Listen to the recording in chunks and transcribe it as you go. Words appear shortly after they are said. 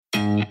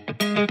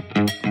I'm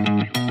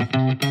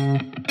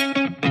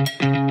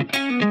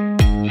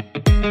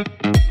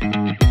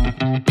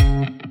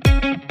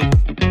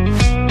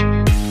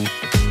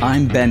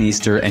Ben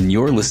Easter, and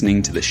you're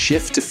listening to the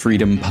Shift to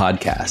Freedom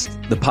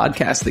podcast, the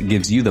podcast that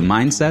gives you the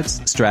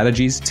mindsets,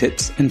 strategies,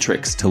 tips, and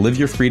tricks to live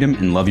your freedom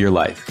and love your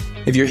life.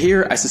 If you're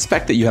here, I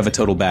suspect that you have a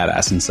total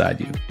badass inside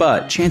you,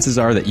 but chances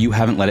are that you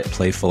haven't let it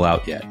play full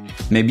out yet.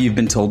 Maybe you've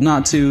been told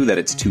not to, that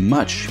it's too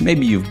much,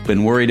 maybe you've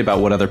been worried about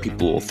what other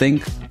people will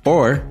think,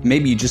 or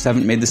maybe you just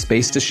haven't made the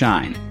space to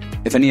shine.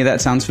 If any of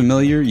that sounds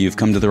familiar, you've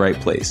come to the right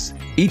place.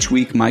 Each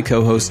week, my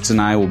co-hosts and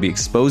I will be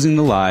exposing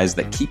the lies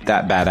that keep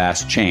that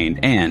badass chained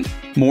and,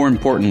 more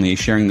importantly,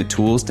 sharing the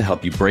tools to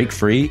help you break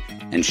free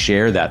and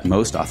share that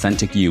most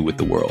authentic you with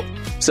the world.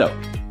 So,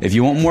 if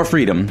you want more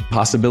freedom,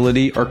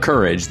 possibility, or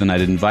courage, then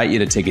I'd invite you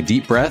to take a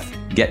deep breath,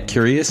 get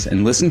curious,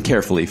 and listen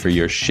carefully for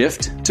your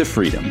shift to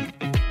freedom.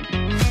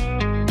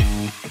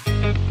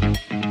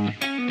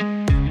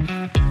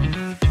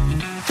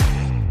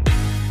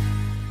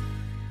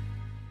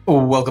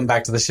 Welcome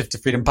back to the Shift to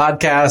Freedom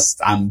podcast.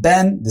 I'm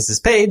Ben. This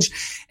is Paige.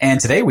 And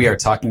today we are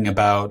talking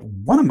about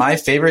one of my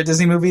favorite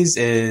Disney movies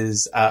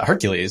is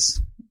Hercules.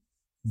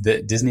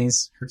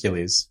 Disney's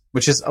Hercules,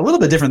 which is a little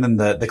bit different than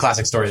the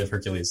classic story of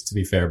Hercules, to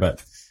be fair,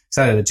 but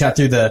excited to chat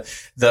through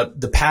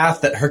the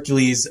path that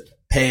Hercules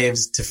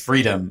paves to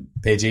freedom.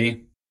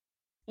 Paige?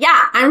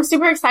 Yeah, I'm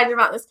super excited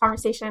about this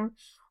conversation.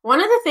 One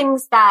of the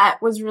things that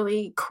was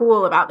really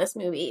cool about this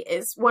movie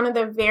is one of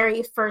the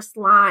very first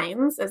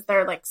lines as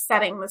they're like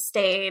setting the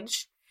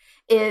stage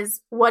is,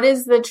 what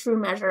is the true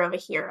measure of a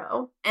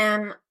hero?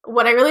 And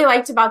what I really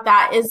liked about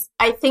that is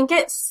I think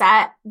it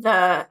set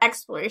the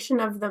exploration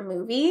of the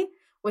movie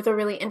with a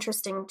really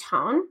interesting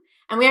tone.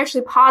 And we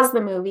actually paused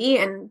the movie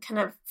and kind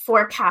of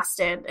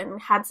forecasted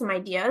and had some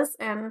ideas.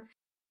 And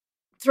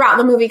throughout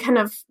the movie kind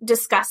of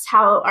discussed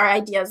how our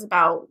ideas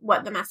about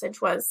what the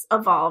message was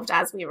evolved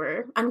as we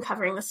were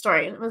uncovering the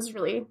story. And it was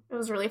really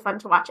fun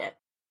to watch it.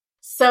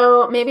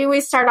 So maybe we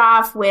start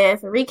off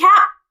with a recap.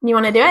 You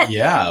want to do it?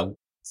 Yeah.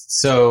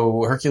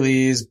 So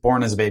Hercules,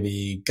 born as a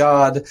baby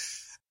god,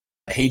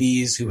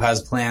 Hades, who has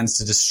plans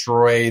to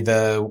destroy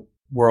the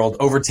world,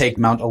 overtake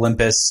Mount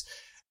Olympus,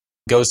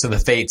 goes to the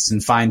Fates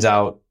and finds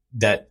out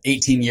that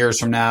 18 years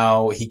from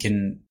now, he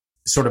can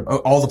sort of,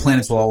 all the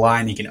planets will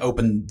align. He can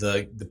open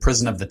the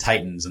prison of the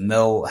Titans and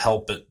they'll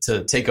help it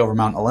to take over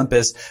Mount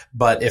Olympus.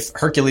 But if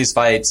Hercules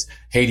fights,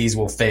 Hades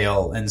will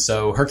fail. And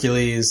so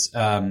Hercules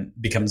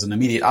becomes an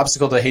immediate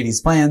obstacle to Hades'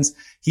 plans.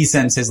 He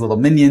sends his little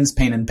minions,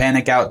 Pain and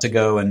Panic, out to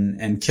go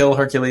and kill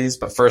Hercules,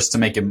 but first to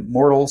make him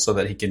mortal so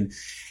that he can,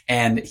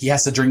 and he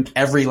has to drink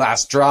every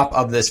last drop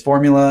of this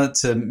formula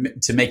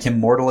to make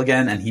him mortal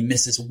again. And he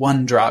misses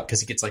one drop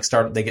because he gets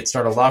they get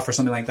startled off or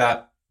something like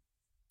that.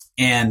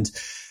 And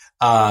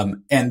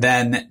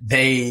then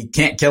they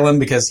can't kill him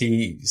because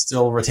he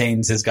still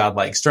retains his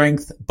godlike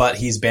strength, but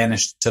he's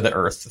banished to the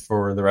earth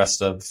for the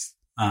rest of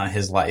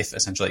his life,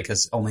 essentially,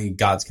 because only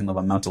gods can live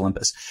on Mount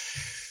Olympus.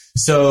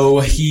 So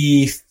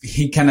he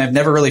kind of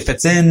never really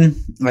fits in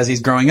as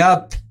he's growing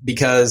up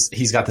because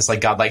he's got this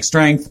like godlike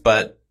strength,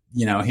 but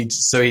you know,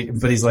 he's a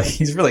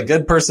really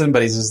good person,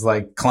 but he's just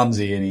like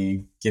clumsy and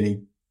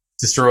he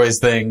destroys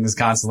things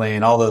constantly,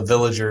 and all the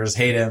villagers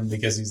hate him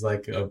because he's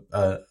like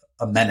a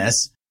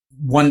menace.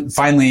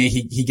 Finally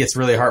he gets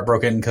really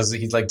heartbroken because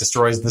he like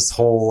destroys this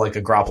whole like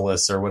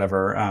Agropolis or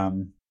whatever.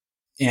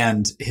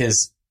 And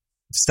his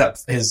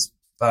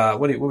what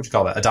would you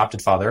call that?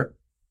 Adopted father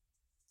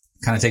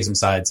kind of takes him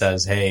aside,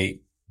 says,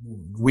 "Hey,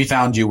 we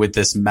found you with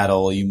this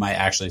medal. You might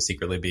actually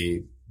secretly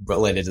be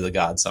related to the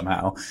gods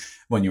somehow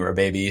when you were a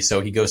baby."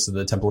 So he goes to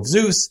the temple of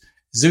Zeus.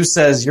 Zeus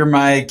says, "You're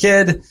my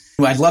kid.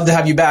 I'd love to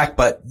have you back,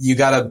 but you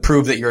got to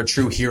prove that you're a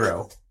true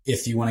hero.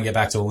 If you want to get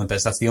back to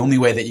Olympus, that's the only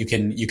way that you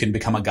can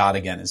become a god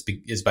again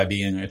is by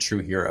being a true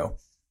hero."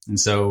 And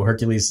so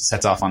Hercules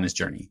sets off on his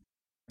journey.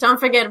 Don't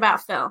forget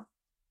about Phil.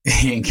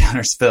 He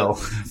encounters Phil,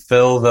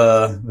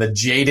 the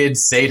jaded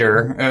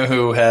satyr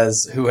who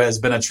has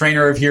been a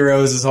trainer of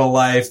heroes his whole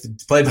life,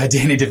 played by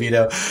Danny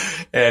DeVito.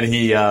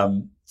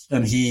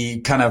 And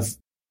he kind of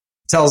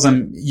tells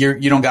him,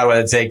 you don't got what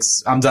it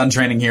takes. I'm done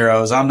training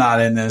heroes. I'm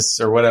not in this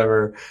or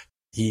whatever.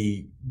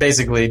 He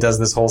basically does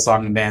this whole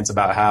song and dance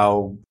about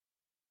how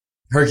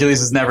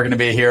Hercules is never going to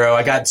be a hero.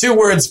 I got 2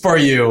 words for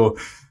you.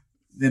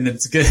 And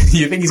it's good.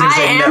 You think he's going to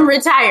say I am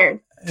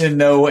retired.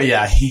 No,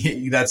 yeah,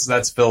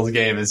 that's Phil's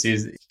game, is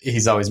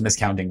he's always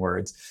miscounting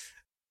words.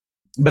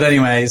 But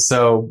anyway,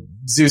 so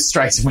Zeus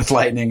strikes him with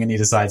lightning and he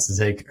decides to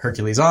take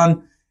Hercules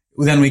on.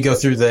 Then we go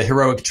through the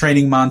heroic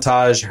training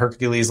montage,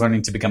 Hercules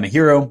learning to become a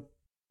hero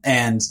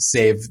and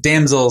save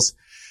damsels.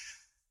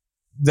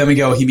 Then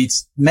he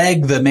meets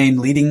Meg, the main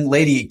leading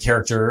lady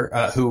character,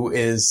 who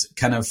is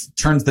kind of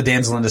turns the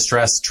damsel in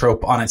distress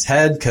trope on its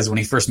head. Cause when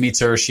he first meets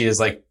her, she is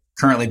like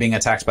currently being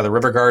attacked by the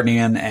river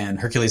guardian and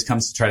Hercules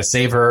comes to try to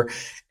save her.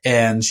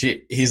 And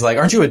he's like,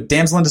 "Aren't you a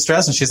damsel in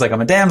distress?" And she's like, "I'm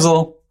a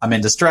damsel. I'm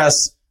in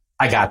distress.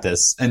 I got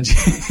this." And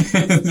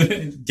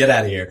get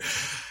out of here.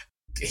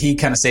 he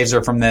kind of saves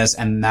her from this,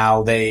 and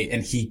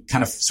he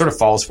kind of sort of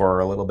falls for her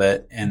a little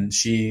bit, and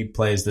she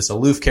plays this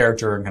aloof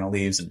character and kind of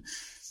leaves,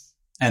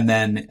 and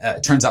then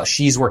it turns out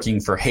she's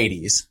working for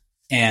Hades.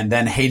 And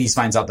then Hades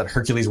finds out that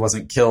Hercules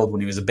wasn't killed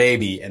when he was a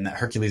baby and that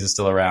Hercules is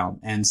still around.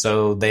 And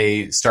so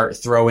they start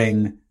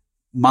throwing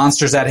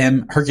monsters at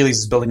him. Hercules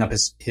is building up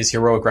his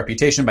heroic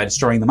reputation by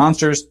destroying the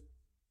monsters.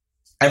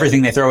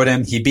 Everything they throw at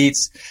him, he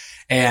beats.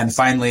 And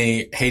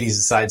finally, Hades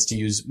decides to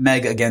use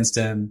Meg against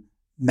him.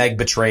 Meg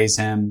betrays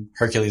him.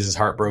 Hercules is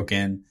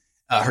heartbroken.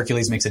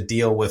 Hercules makes a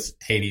deal with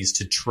Hades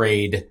to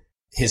trade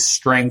his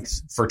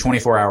strength for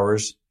 24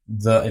 hours,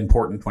 the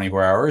important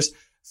 24 hours,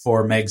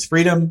 for Meg's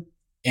freedom.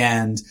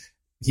 And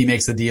he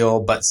makes the deal,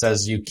 but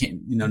says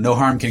no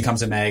harm can come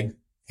to Meg.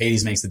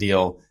 Hades makes the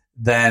deal.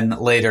 Then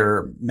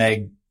later,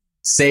 Meg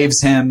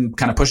saves him,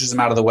 kind of pushes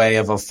him out of the way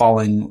of a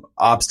falling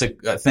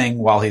thing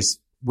while he's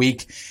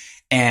weak.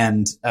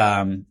 And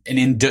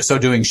in so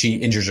doing, she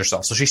injures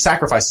herself. So she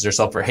sacrifices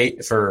herself for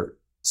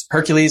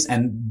Hercules,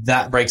 and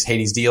that breaks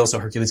Hades' deal. So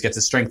Hercules gets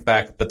his strength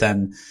back, but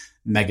then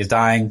Meg is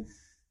dying.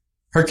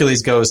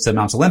 Hercules goes to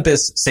Mount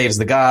Olympus, saves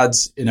the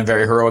gods in a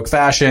very heroic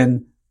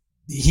fashion.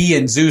 He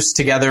and Zeus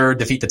together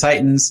defeat the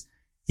Titans.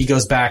 He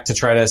goes back to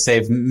try to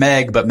save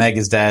Meg, but Meg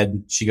is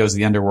dead. She goes to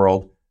the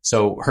underworld.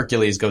 So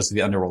Hercules goes to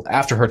the underworld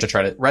after her to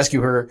try to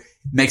rescue her,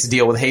 makes a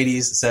deal with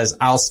Hades, says,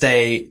 I'll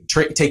stay,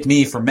 take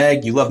me for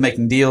Meg. You love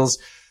making deals.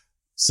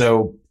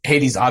 So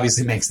Hades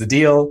obviously makes the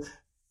deal.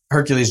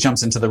 Hercules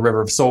jumps into the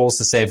River of Souls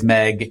to save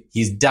Meg.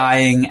 He's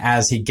dying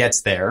as he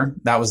gets there.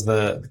 That was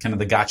the kind of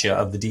the gotcha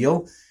of the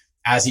deal.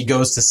 As he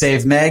goes to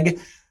save Meg,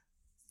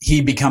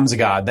 he becomes a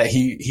god. That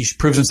he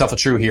proves himself a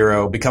true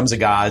hero, becomes a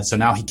god. So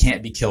now he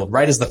can't be killed.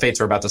 Right as the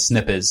fates are about to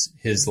snip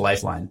his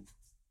lifeline,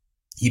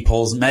 he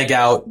pulls Meg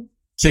out,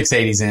 kicks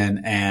Hades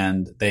in,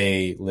 and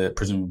they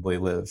presumably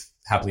live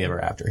happily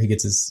ever after. He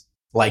gets his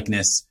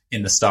likeness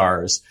in the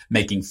stars,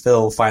 making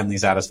Phil finally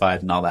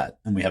satisfied and all that.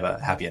 And we have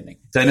a happy ending.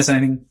 Did I miss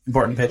anything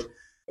important, Paige?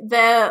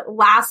 The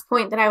last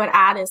point that I would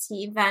add is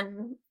he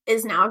then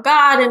is now a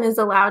god and is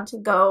allowed to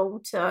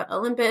go to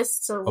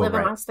Olympus to live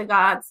amongst the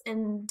gods,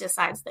 and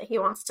decides that he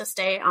wants to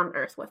stay on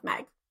Earth with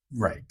Meg.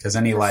 Right. Because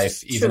any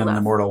life, even an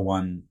immortal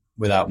one,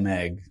 without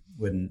Meg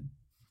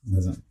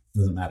doesn't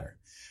matter.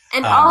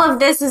 And all of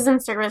this is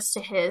in service to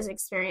his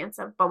experience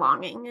of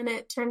belonging. And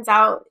it turns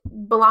out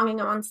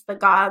belonging amongst the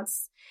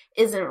gods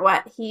isn't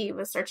what he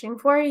was searching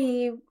for.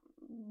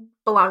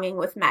 Belonging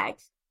with Meg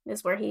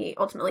is where he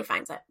ultimately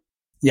finds it.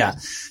 Yeah.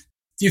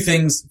 Few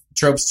things,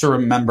 tropes to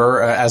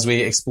remember as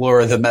we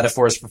explore the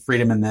metaphors for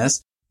freedom in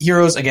this.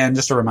 Heroes, again,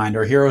 just a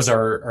reminder, heroes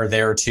are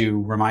there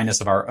to remind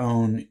us of our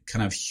own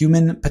kind of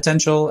human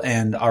potential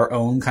and our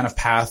own kind of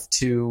path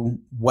to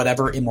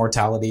whatever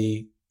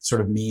immortality sort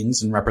of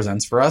means and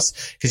represents for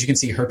us. Because you can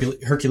see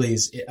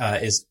Hercules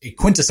is a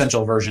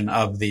quintessential version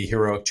of the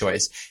heroic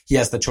choice. He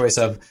has the choice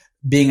of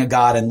being a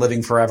god and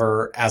living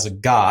forever as a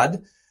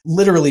god,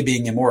 literally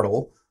being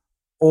immortal,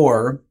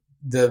 or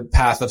the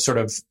path of sort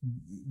of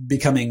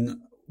becoming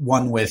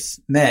one with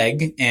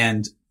Meg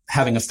and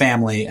having a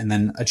family and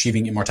then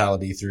achieving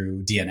immortality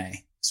through DNA,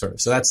 sort of.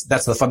 So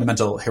that's the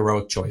fundamental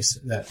heroic choice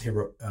that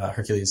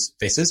Hercules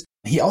faces.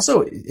 He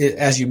also,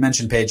 as you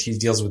mentioned, Paige, he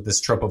deals with this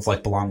trope of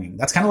like belonging.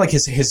 That's kind of like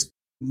his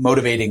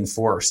motivating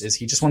force is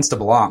he just wants to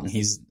belong.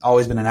 He's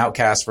always been an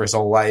outcast for his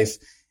whole life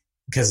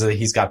because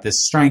he's got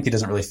this strength. He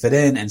doesn't really fit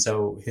in. And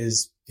so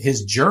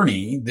his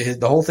journey,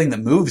 the whole thing that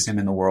moves him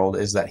in the world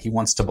is that he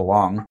wants to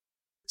belong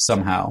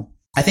somehow.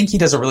 I think he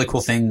does a really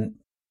cool thing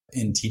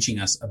in teaching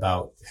us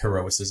about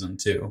heroicism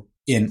too.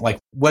 In like,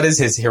 what is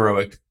his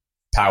heroic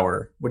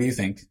power? What do you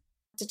think?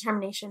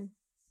 Determination.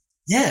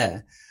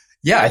 Yeah.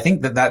 Yeah, I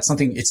think that's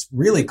something, it's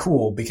really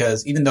cool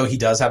because even though he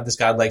does have this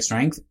godlike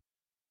strength,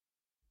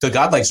 the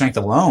godlike strength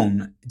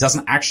alone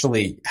doesn't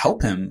actually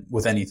help him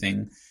with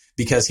anything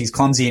because he's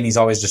clumsy and he's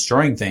always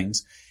destroying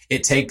things.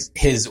 It takes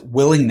his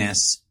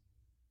willingness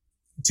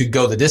to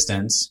go the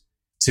distance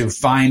to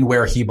find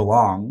where he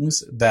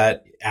belongs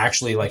that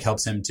actually like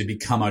helps him to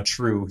become a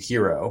true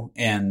hero,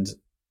 and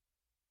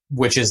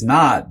which is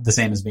not the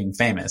same as being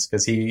famous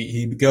because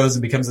he goes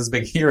and becomes this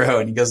big hero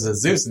and he goes to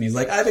Zeus and he's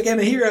like, I became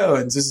a hero.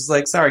 And Zeus is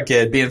like, sorry,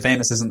 kid, being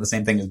famous isn't the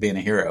same thing as being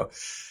a hero.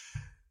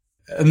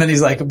 And then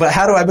he's like, but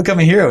how do I become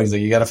a hero? And he's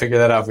like, you got to figure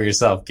that out for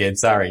yourself, kid.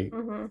 Sorry.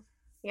 Mm-hmm.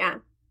 Yeah.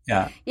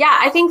 Yeah. Yeah.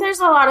 I think there's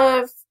a lot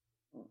of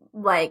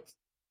like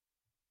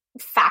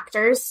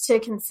factors to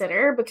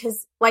consider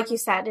because like you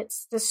said,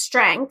 it's the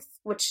strength,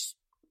 which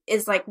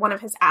is like one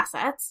of his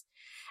assets.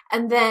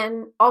 And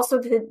then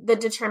also the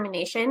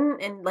determination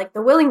and like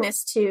the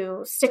willingness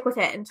to stick with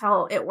it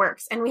until it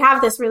works. And we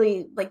have this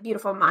really like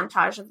beautiful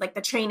montage of like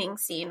the training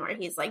scene where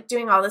he's like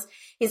doing all this.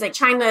 He's like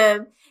trying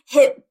to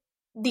hit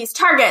these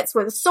targets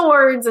with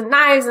swords and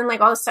knives and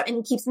like all this stuff. And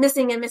he keeps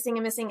missing and missing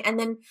and missing. And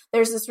then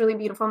there's this really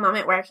beautiful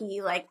moment where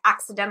he like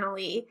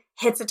accidentally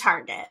hits a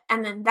target.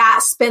 And then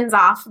that spins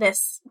off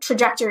this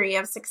trajectory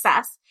of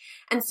success.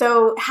 And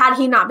so had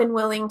he not been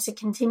willing to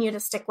continue to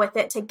stick with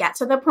it to get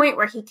to the point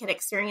where he could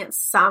experience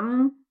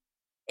some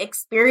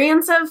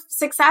experience of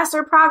success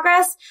or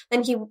progress,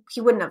 then he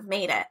wouldn't have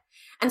made it.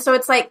 And so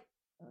it's like,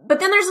 but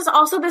then there's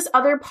also this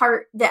other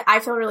part that I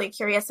feel really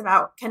curious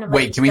about. Kind of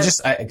wait, like can we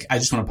I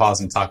just want to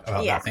pause and talk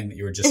about that thing that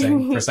you were just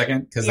saying for a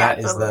second, because that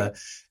is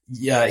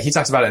totally. He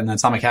talks about it in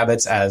Atomic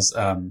Habits as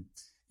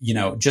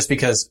just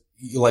because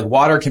like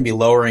water can be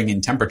lowering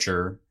in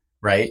temperature,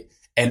 right?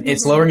 And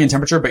it's lowering in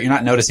temperature, but you're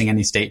not noticing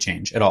any state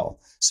change at all.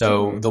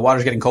 So the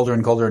water's getting colder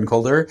and colder and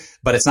colder,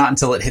 but it's not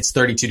until it hits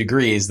 32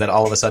 degrees that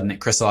all of a sudden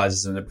it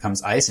crystallizes and it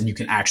becomes ice, and you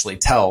can actually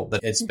tell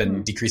that it's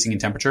been decreasing in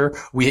temperature.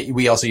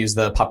 We also use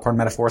the popcorn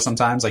metaphor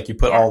sometimes. Like you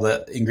put all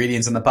the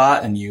ingredients in the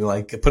pot and you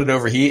like put it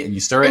over heat and you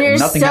stir it and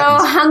nothing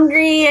happens. You're so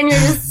hungry and you're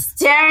just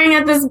staring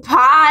at this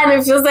pot and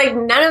it feels like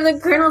none of the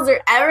kernels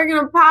are ever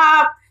going to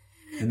pop.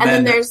 And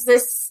then there's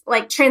this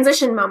like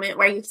transition moment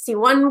where you see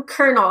one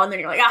kernel and then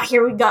you're like,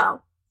 here we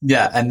go.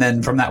 Yeah. And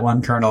then from that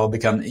one kernel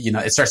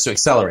it starts to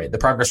accelerate. The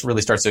progress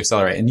really starts to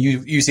accelerate. And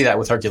you see that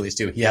with Hercules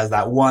too. He has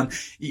that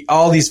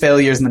all these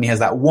failures, and then he has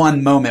that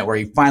one moment where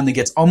he finally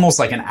gets almost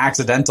like an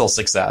accidental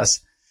success.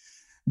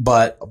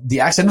 But the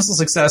accidental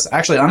success,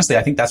 actually, honestly,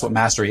 I think that's what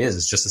mastery is.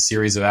 It's just a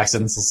series of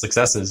accidental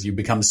successes. You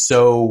become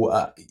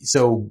so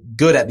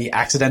good at the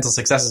accidental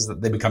successes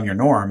that they become your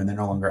norm and they're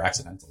no longer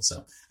accidental.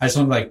 So I just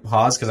want to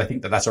pause, because I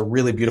think that that's a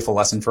really beautiful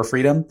lesson for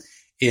freedom.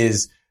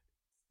 Is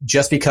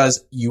just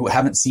because you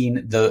haven't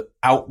seen the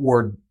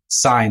outward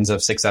signs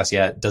of success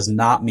yet does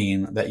not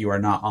mean that you are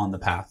not on the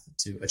path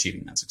to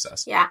achieving that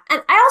success. Yeah. And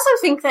I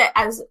also think that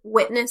as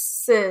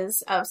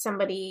witnesses of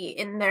somebody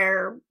in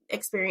their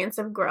experience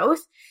of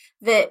growth,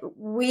 that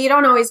we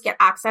don't always get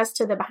access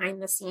to the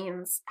behind the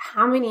scenes,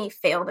 how many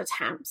failed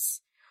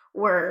attempts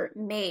were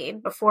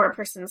made before a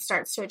person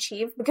starts to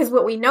achieve. Because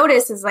what we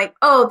notice is like,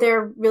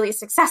 they're really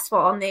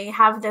successful and they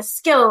have this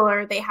skill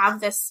or they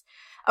have this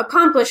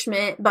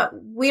accomplishment, but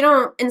we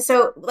don't. And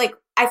so like,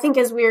 I think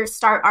as we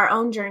start our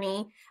own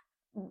journey,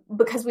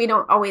 because we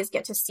don't always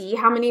get to see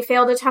how many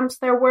failed attempts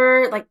there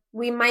were, like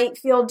we might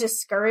feel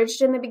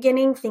discouraged in the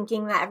beginning,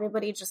 thinking that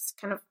everybody just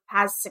kind of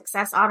has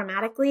success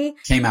automatically.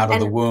 Came out of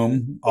the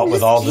womb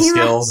with all the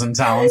skills and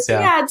talents.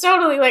 Yeah. Yeah,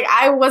 totally. Like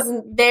I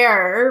wasn't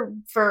there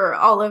for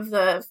all of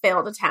the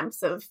failed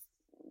attempts of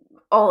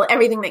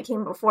everything that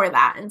came before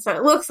that. And so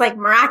it looks like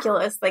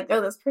miraculous, like,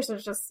 this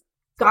person's just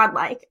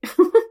godlike.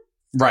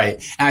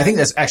 Right. And I think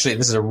this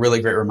is a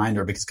really great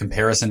reminder, because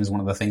comparison is one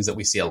of the things that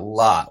we see a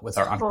lot with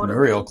our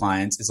entrepreneurial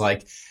clients. Is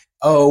like,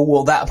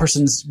 that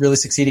person's really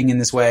succeeding in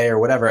this way or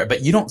whatever.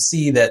 But you don't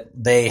see that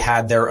they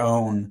had their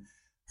own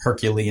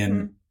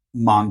Herculean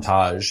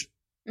montage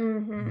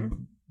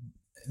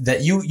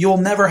that you'll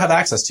never have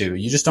access to.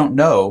 You just don't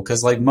know,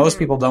 because like most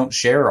people don't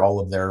share all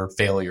of their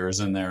failures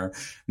and their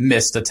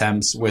missed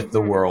attempts with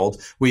the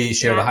world. We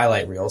share the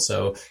highlight reel.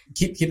 So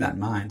keep that in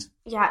mind.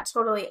 Yeah,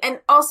 totally. And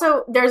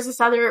also there's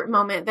this other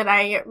moment that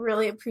I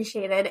really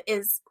appreciated,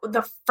 is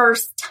the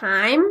first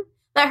time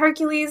that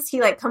Hercules,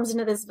 he like comes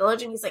into this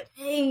village and he's like,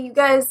 hey, you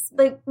guys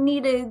like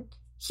need a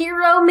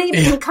hero maybe?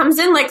 And he comes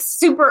in like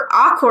super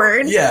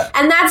awkward. Yeah.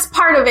 And that's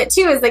part of it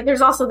too, is like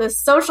there's also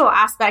this social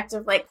aspect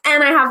of like,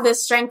 and I have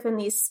this strength and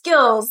these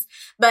skills,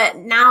 but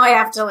now I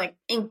have to like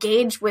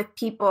engage with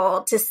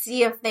people to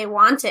see if they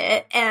want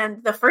it.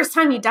 And the first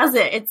time he does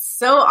it, it's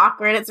so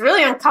awkward. It's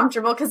really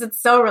uncomfortable because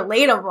it's so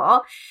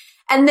relatable.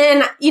 And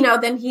then,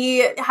 then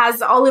he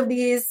has all of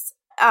these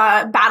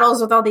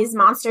battles with all these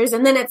monsters.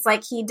 And then it's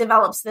like he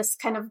develops this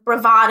kind of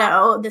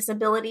bravado, this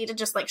ability to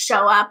just like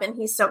show up, and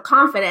he's so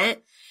confident.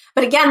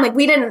 But again, like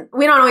we don't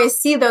always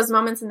see those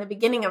moments in the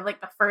beginning of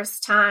like the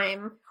first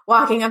time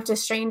walking up to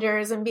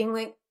strangers and being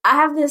like, I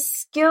have this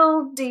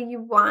skill. Do you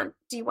want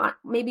it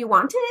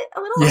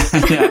a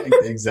little? Yeah,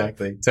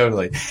 exactly.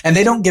 Totally. And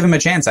they don't give him a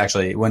chance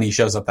actually when he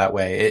shows up that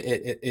way.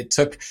 It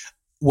took,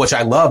 which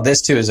I love,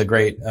 this too is a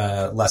great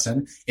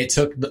lesson. It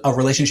took a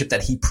relationship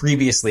that he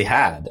previously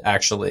had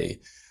actually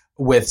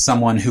with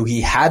someone who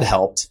he had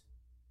helped,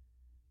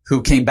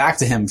 who came back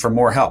to him for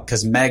more help,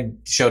 because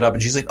Meg showed up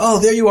and she's like, oh,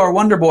 there you are,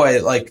 Wonder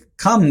Boy. Like,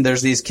 come,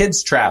 there's these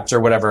kids trapped or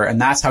whatever. And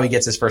that's how he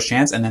gets his first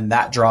chance. And then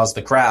that draws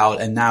the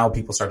crowd. And now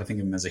people start to think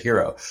of him as a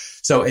hero.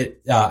 So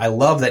I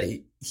love that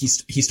he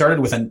started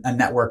with a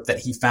network that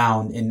he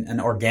found in an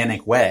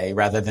organic way,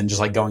 rather than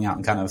just like going out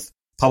and kind of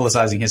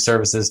publicizing his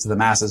services to the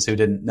masses who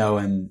didn't know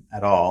him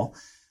at all.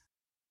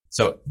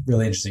 So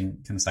really interesting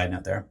kind of side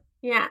note there.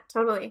 Yeah,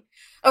 totally.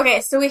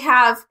 Okay, so we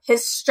have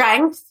his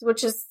strength,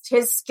 which is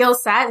his skill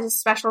set, his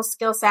special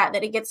skill set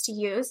that he gets to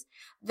use,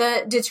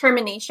 the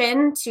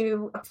determination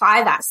to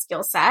apply that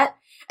skill set,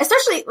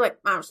 especially, like,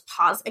 I'll just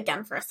pause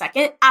again for a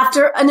second,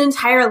 after an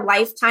entire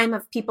lifetime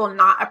of people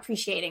not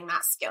appreciating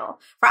that skill,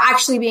 for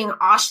actually being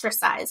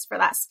ostracized for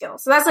that skill.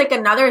 So that's like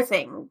another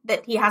thing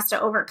that he has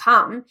to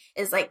overcome,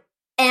 is like,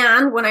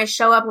 and when I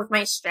show up with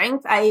my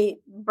strength, I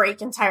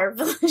break entire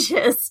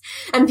villages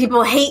and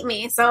people hate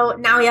me. So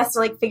now he has to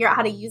like figure out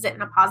how to use it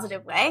in a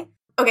positive way.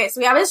 Okay,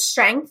 so we have his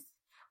strength.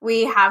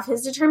 We have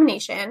his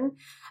determination.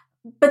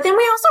 But then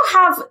we also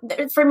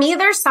have, for me,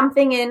 there's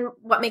something in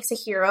what makes a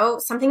hero,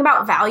 something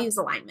about values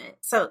alignment.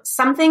 So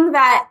something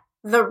that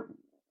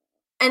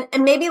and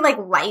maybe like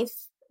life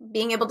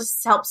being able to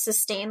help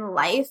sustain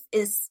life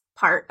is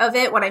part of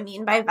it, what I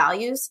mean by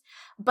values.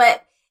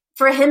 But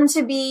for him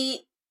to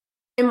be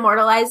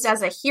immortalized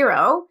as a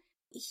hero,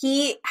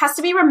 he has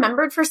to be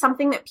remembered for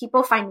something that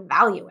people find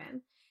value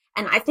in.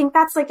 And I think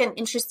that's like an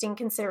interesting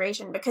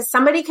consideration, because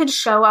somebody could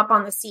show up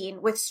on the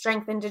scene with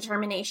strength and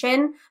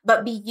determination,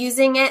 but be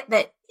using it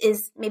that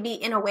is maybe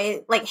in a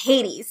way like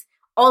Hades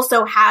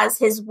also has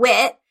his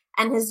wit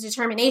and his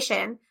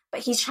determination,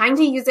 but he's trying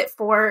to use it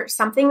for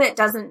something that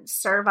doesn't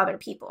serve other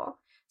people,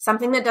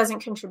 something that doesn't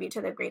contribute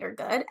to the greater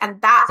good.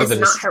 And that is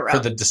not heroic. For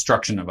the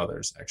destruction of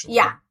others, actually.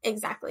 Yeah,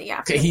 exactly.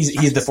 Yeah. Okay,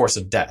 he's the force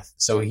of death.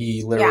 So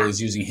he literally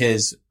is using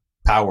his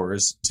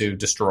powers to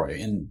destroy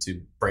and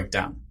to break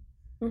down.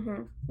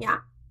 Mm-hmm. Yeah.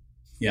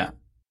 Yeah.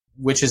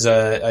 Which is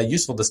a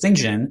useful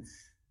distinction.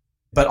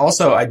 But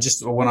also, I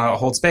just want to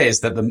hold space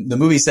that the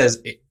movie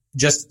says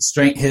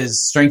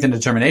his strength and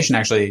determination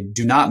actually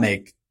do not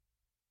make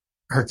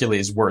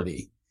Hercules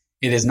worthy.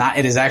 It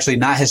is actually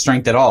not his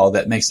strength at all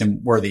that makes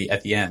him worthy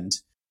at the end.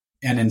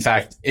 And in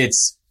fact,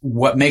 it's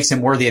what makes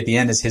him worthy at the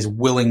end is his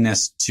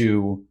willingness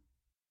to,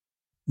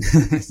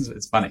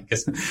 it's funny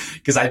because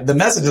the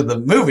message of the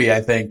movie,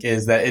 I think,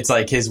 is that it's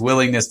like his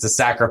willingness to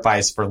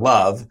sacrifice for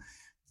love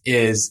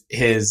is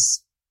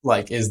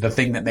the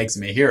thing that makes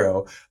him a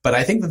hero. But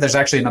I think that there's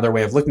actually another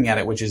way of looking at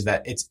it, which is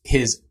that it's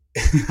his,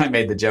 I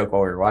made the joke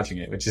while we were watching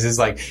it, which is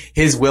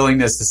his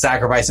willingness to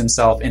sacrifice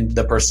himself in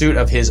the pursuit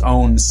of his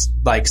own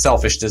like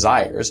selfish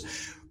desires,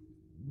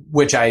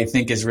 which I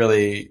think is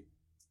really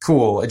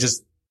cool.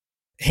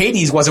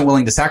 Hades wasn't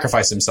willing to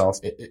sacrifice himself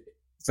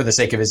for the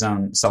sake of his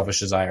own selfish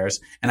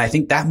desires. And I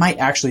think that might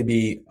actually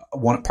be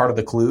one part of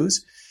the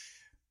clues,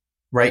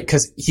 right?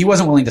 Because he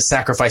wasn't willing to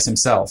sacrifice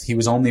himself. He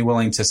was only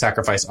willing to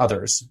sacrifice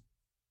others,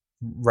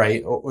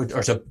 right? Or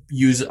to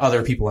use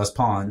other people as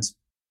pawns.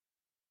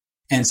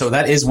 And so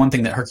that is one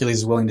thing that Hercules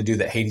is willing to do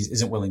that Hades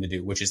isn't willing to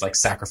do, which is like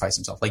sacrifice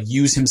himself, like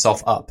use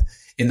himself up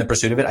in the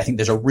pursuit of it. I think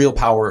there's a real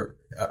power,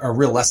 a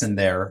real lesson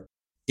there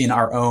in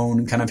our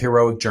own kind of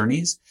heroic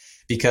journeys,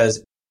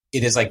 because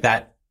it is like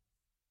that,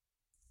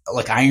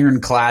 like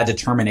ironclad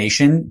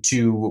determination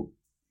to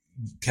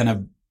kind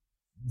of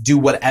do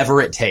whatever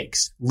it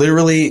takes.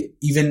 Literally,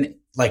 even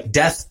like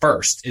death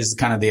first is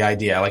kind of the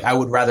idea. Like I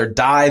would rather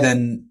die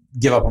than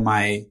give up on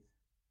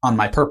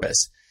my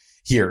purpose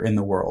here in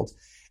the world.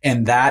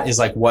 And that is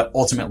like what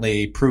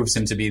ultimately proves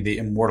him to be the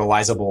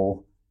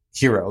immortalizable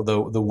hero,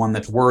 the one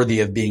that's worthy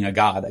of being a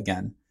god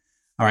again.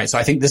 All right. So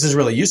I think this is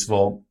really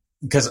useful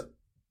because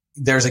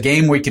there's a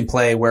game we can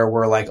play where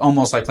we're like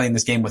almost like playing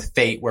this game with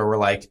fate, where we're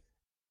like,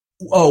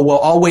 oh,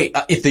 well, I'll wait.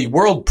 If the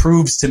world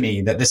proves to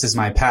me that this is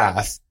my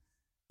path,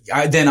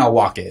 then I'll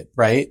walk it.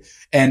 Right.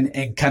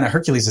 And kind of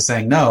Hercules is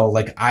saying, no,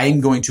 like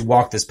I'm going to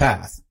walk this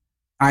path.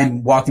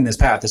 I'm walking this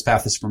path. This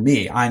path is for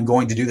me. I'm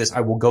going to do this. I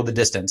will go the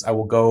distance. I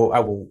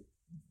will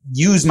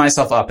use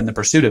myself up in the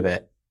pursuit of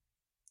it.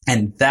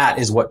 And that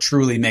is what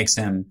truly makes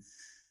him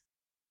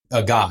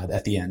a god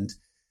at the end,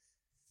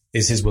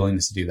 is his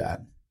willingness to do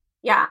that.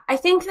 Yeah, I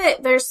think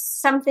that there's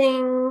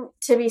something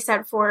to be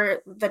said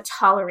for the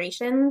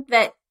toleration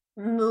that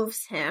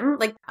moves him,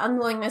 like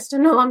unwillingness to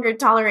no longer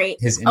tolerate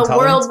a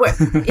world where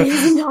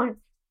I don't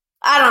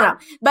know,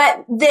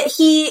 but that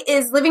he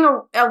is living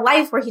a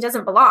life where he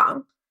doesn't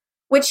belong,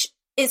 which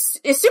is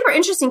super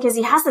interesting because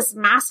he has this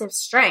massive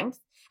strength.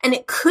 And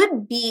it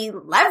could be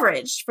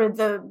leveraged for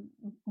the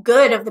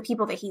good of the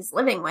people that he's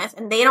living with.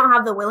 And they don't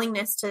have the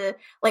willingness to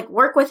like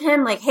work with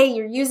him. Like, hey,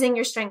 you're using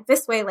your strength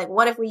this way. Like,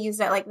 what if we use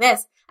it like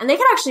this? And they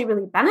could actually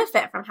really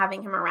benefit from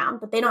having him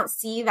around, but they don't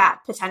see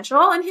that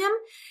potential in him.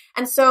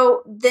 And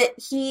so that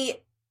he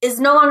is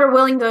no longer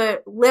willing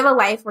to live a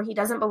life where he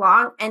doesn't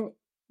belong. And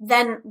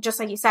then just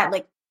like you said,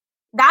 like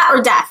that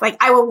or death, like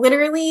I will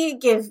literally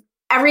give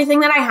everything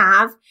that I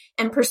have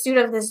in pursuit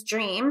of this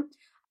dream.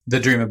 The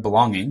dream of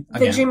belonging.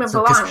 The dream of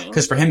belonging.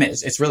 Because for him,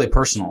 it's really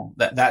personal.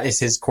 That is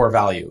his core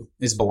value,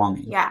 is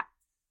belonging. Yeah.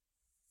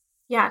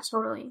 Yeah,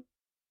 totally.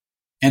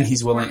 And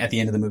he's willing, at the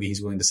end of the movie,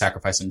 he's willing to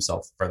sacrifice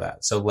himself for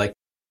that. So like,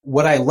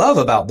 what I love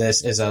about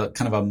this is a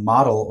kind of a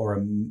model or a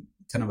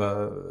kind of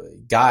a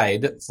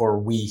guide for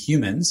we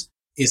humans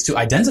is to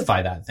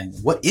identify that thing.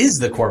 What is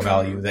the core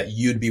value that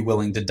you'd be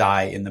willing to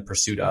die in the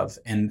pursuit of?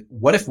 And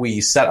what if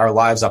we set our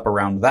lives up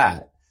around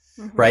that?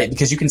 Mm-hmm. Right?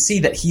 Because you can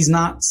see that he's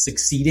not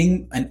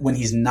succeeding when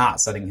he's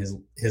not setting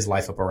his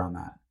life up around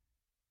that,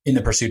 in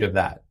the pursuit of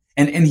that.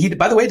 And he,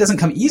 by the way, it doesn't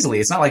come easily.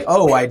 It's not like,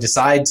 oh, I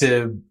decide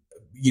to,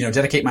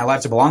 dedicate my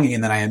life to belonging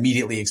and then I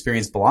immediately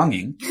experience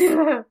belonging.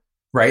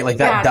 Right? Like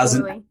that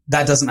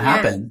doesn't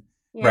happen.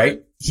 Yeah.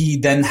 Right? He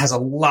then has a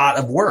lot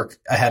of work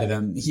ahead of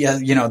him. He has,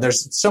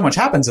 there's so much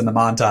happens in the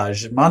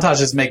montage.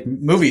 Montages make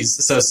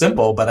movies so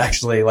simple, but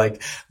actually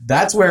like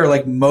that's where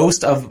like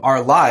most of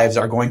our lives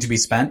are going to be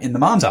spent in the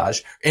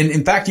montage. And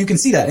in fact, you can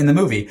see that in the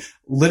movie.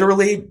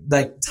 Literally,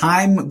 like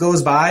time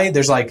goes by.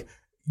 There's like,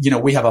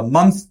 we have a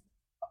month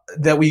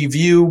that we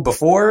view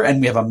before and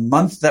we have a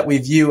month that we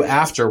view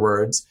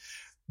afterwards.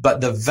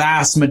 But the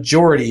vast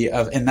majority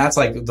and that's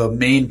like the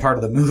main part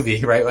of the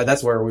movie, right?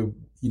 That's where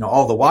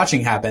all the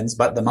watching happens,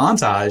 but the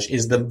montage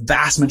is the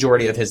vast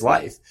majority of his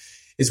life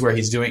is where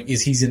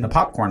he's in the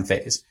popcorn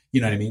phase.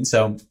 You know what I mean?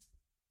 So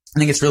I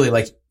think it's really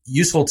like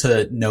useful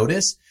to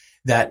notice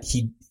that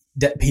he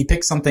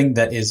picks something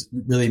that is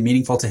really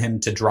meaningful to him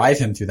to drive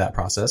him through that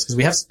process. Cause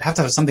we have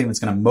to have something that's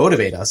going to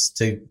motivate us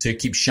to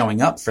keep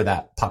showing up for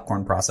that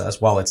popcorn process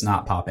while it's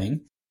not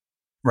popping.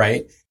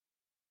 Right.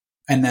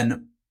 And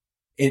then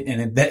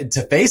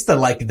to face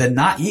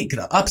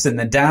the ups and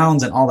the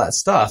downs and all that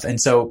stuff.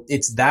 And so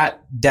it's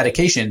that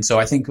dedication. So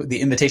I think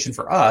the invitation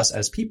for us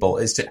as people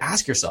is to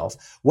ask yourself,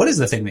 what is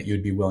the thing that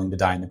you'd be willing to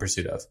die in the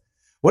pursuit of?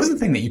 What is the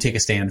thing that you take a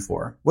stand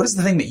for? What is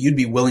the thing that you'd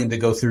be willing to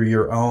go through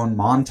your own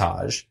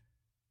montage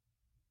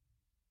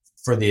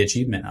for the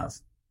achievement of?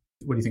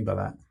 What do you think about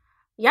that?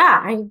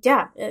 Yeah.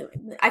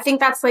 I think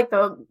that's like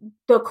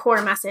the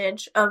core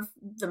message of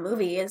the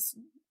movie is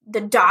the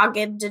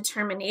dogged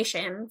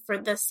determination for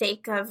the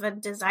sake of a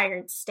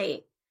desired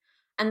state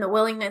and the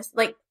willingness,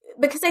 like,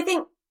 because I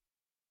think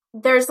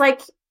there's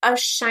like a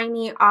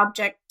shiny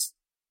object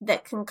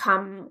that can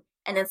come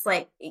and it's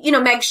like,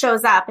 Meg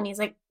shows up and he's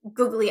like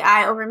googly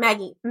eye over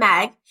Meg.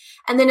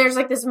 And then there's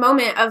like this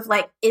moment of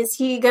like, is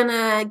he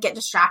gonna get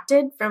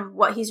distracted from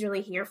what he's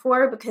really here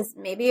for? Because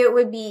maybe it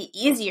would be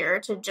easier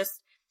to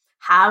just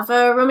have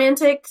a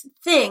romantic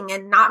thing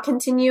and not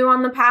continue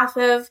on the path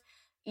of,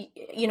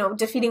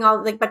 defeating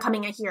all, like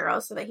becoming a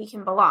hero so that he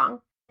can belong.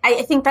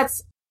 I think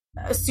that's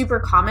super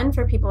common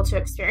for people to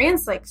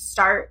experience, like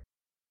start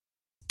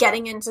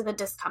getting into the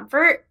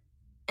discomfort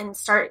and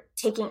start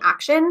taking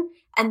action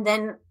and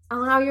then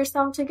allow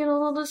yourself to get a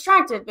little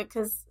distracted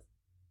because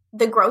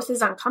the growth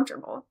is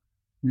uncomfortable.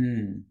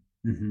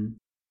 Mm-hmm.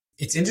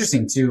 It's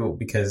interesting too,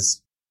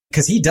 because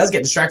he does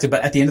get distracted,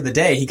 but at the end of the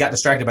day, he got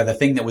distracted by the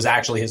thing that was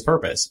actually his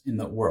purpose in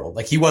the world.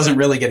 Like he wasn't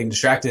really getting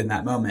distracted in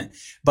that moment,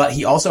 but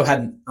he also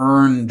hadn't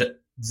earned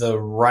the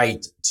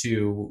right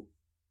to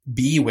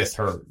be with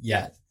her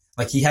yet.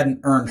 Like he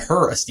hadn't earned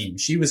her esteem.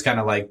 She was kind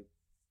of like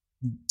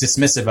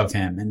dismissive of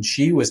him.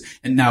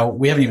 And now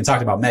we haven't even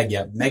talked about Meg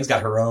yet. Meg's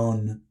got her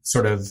own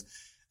sort of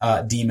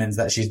demons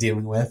that she's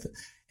dealing with.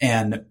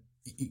 And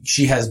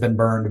she has been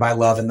burned by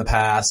love in the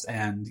past.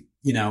 And,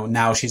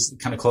 now she's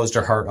kind of closed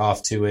her heart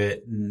off to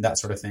it and that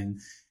sort of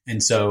thing.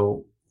 And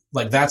so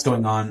like that's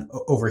going on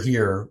over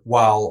here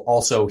while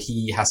also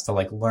he has to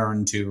like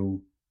learn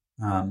to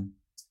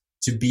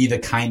be the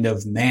kind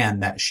of man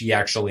that she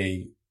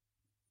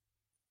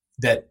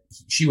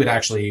would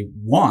actually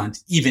want,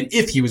 even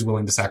if he was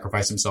willing to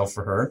sacrifice himself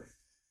for her.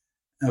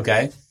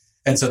 Okay.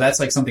 And so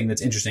that's like something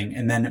that's interesting.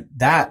 And then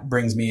that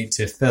brings me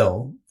to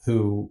Phil,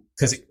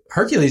 because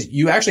Hercules,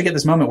 you actually get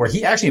this moment where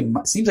he actually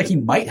seems like he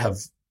might have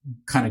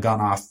kind of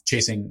gone off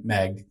chasing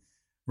Meg,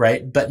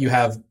 right? But you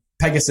have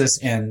Pegasus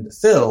and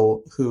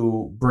Phil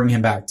who bring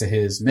him back to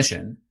his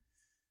mission,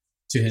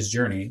 to his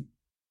journey,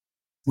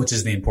 which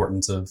is the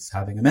importance of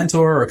having a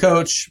mentor or a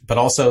coach, but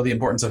also the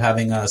importance of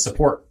having a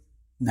support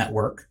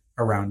network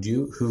around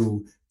you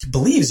who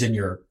believes in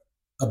your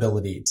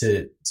ability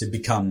to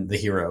become the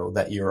hero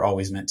that you're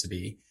always meant to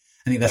be.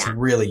 I think that's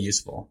really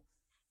useful.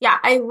 Yeah,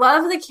 I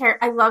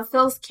love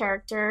Phil's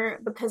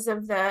character because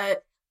of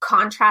the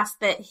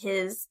contrast that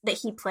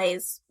he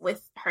plays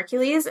with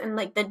Hercules, and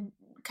like the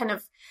kind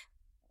of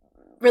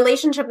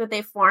relationship that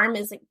they form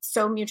is like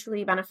so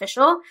mutually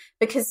beneficial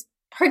because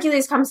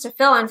Hercules comes to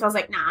Phil and Phil's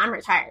like, nah, I'm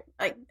retired.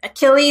 Like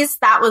Achilles,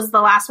 that was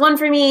the last one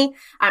for me.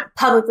 I'm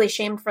publicly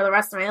shamed for the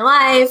rest of my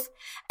life.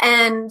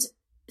 And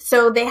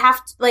so they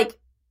have to, like,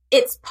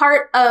 it's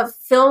part of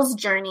Phil's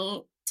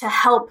journey to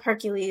help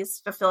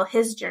Hercules fulfill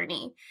his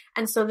journey.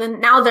 And so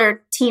then now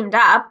they're teamed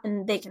up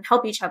and they can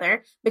help each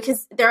other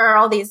because there are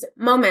all these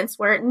moments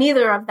where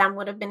neither of them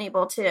would have been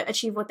able to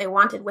achieve what they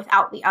wanted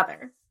without the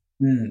other.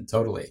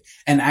 Totally.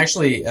 And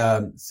actually,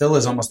 Phil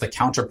is almost the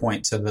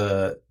counterpoint to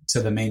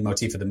the main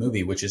motif of the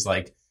movie, which is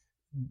like,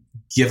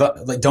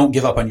 don't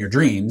give up on your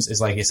dreams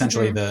is like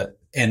essentially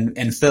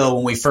and Phil,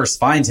 when we first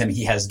find him,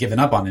 he has given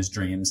up on his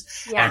dreams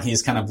and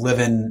he's kind of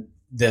living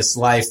this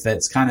life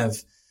that's kind of,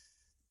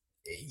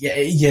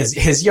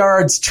 his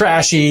yard's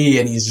trashy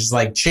and he's just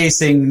like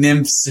chasing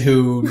nymphs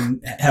who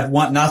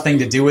want nothing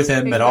to do with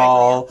him at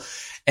all.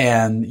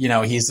 And,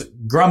 he's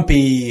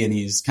grumpy and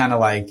he's kind of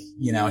like,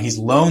 he's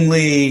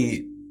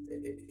lonely,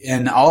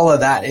 and all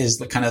of that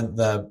is kind of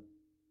the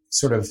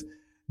sort of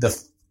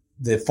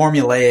the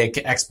formulaic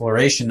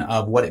exploration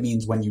of what it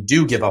means when you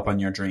do give up on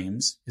your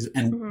dreams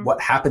and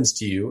what happens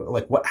to you,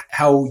 like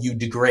how you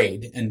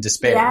degrade and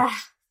despair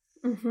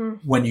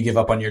when you give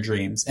up on your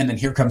dreams. And then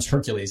here comes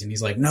Hercules and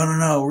he's like,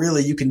 no,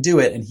 really, you can do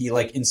it. And he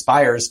like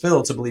inspires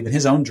Phil to believe in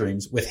his own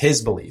dreams with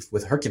his belief,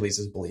 with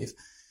Hercules' belief.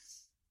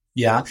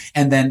 Yeah.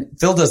 And then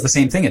Phil does the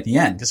same thing at the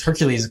end because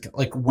Hercules,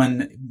 like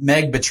when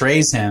Meg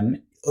betrays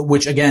him,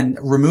 which again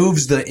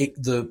removes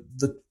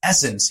the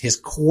essence, his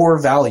core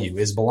value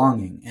is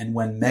belonging. And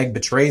when Meg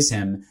betrays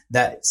him,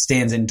 that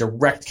stands in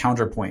direct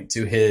counterpoint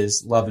to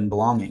his love and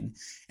belonging.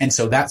 And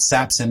so that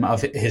saps him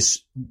of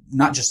his,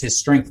 not just his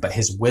strength, but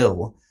his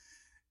will.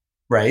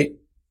 Right.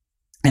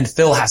 And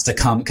Phil has to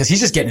come because he's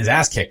just getting his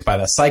ass kicked by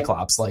the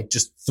Cyclops, like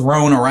just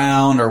thrown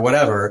around or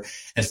whatever.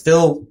 And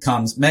Phil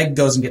comes, Meg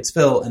goes and gets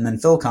Phil, and then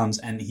Phil comes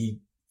and he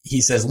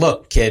says,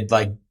 look, kid,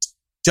 like,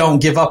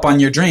 don't give up on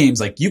your dreams.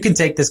 Like, you can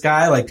take this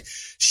guy, like,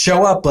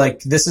 show up.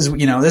 Like, this is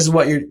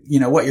what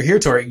you're here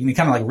to. And he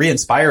kind of like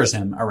re-inspires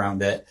him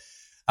around it.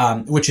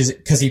 Which is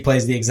because he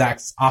plays the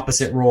exact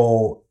opposite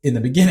role in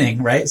the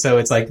beginning, right? So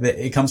it's like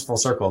it comes full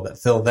circle that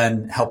Phil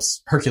then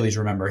helps Hercules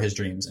remember his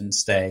dreams and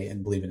stay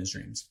and believe in his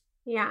dreams.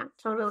 Yeah,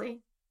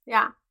 totally.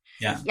 Yeah.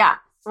 Yeah. Yeah.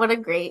 What a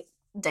great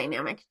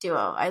dynamic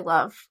duo. I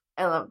love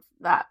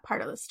that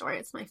part of the story.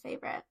 It's my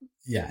favorite.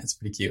 Yeah, it's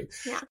pretty cute.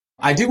 Yeah.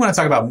 I do want to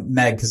talk about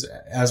Meg because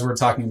as we're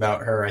talking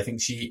about her, I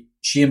think she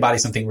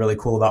embodies something really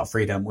cool about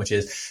freedom, which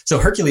is, so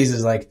Hercules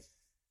is like,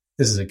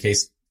 this is a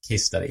case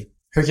study.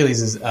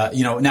 Hercules is,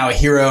 now a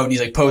hero and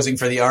he's like posing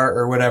for the art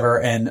or whatever.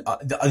 And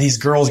these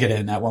girls get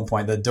in at one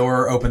point. The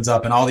door opens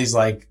up and all these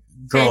like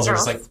girls are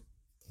just like,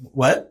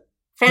 what?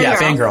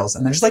 Fangirls.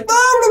 And they're just like, blah,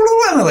 blah,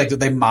 blah, and like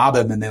they mob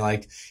him and they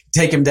like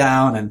take him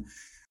down. And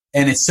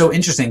it's so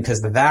interesting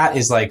because that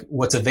is like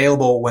what's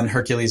available when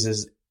Hercules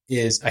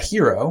is a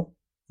hero,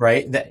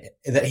 right?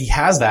 That he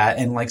has that.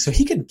 And like, so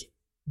he could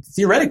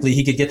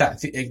get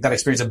that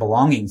experience of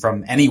belonging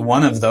from any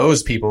one of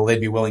those people they'd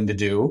be willing to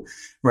do,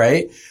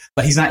 right?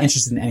 But he's not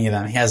interested in any of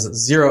them. He has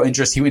zero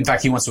interest. In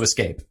fact, he wants to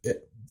escape.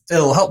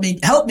 Phil, help me,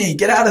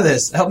 get out of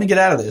this. Help me get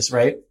out of this,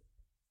 right?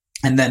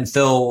 And then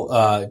Phil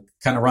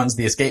kind of runs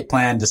the escape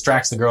plan,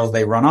 distracts the girls,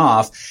 they run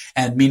off.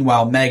 And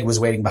meanwhile, Meg was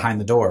waiting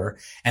behind the door.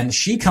 And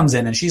she comes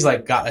in and she's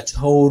like got a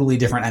totally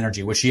different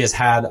energy, which she has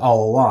had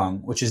all along,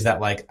 which is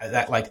that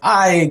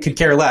I could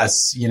care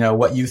less,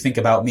 what you think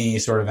about me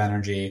sort of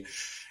energy,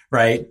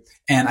 right?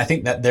 And I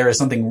think that there is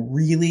something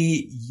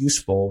really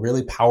useful,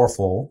 really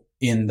powerful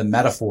in the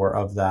metaphor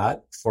of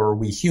that for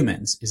we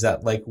humans, is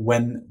that like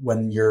when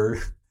you're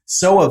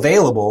so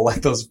available,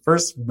 like those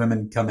first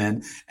women come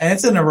in, and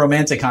it's in a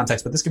romantic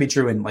context, but this could be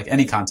true in like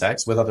any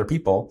context with other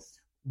people,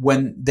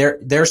 when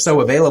they're so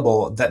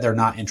available that they're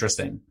not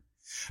interesting.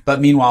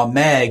 But meanwhile,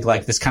 Meg,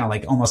 like this kind of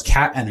like almost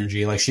cat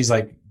energy, like she's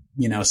like,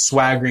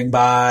 swaggering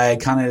by,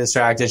 kind of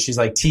distracted. She's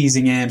like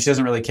teasing him. She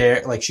doesn't really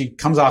care. Like she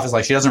comes off as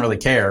like she doesn't really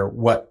care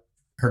what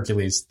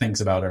Hercules thinks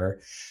about her.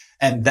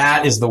 And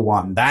that is the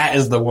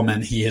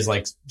woman he is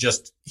like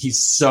he's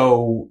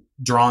so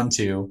drawn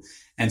to.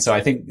 And so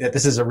I think that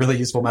this is a really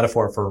useful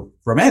metaphor for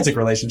romantic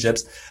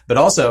relationships, but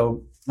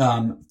also,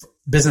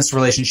 business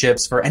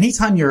relationships, for any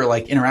time you're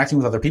like interacting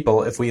with other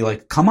people. If we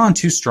like come on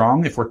too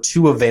strong, if we're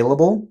too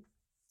available,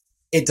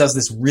 it does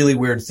this really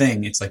weird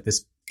thing. It's like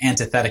this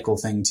antithetical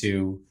thing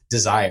to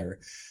desire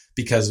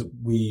because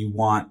we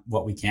want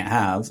what we can't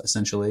have.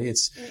 Essentially,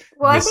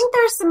 I think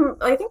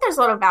there's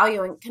a lot of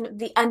value in kind of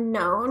the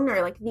unknown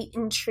or like the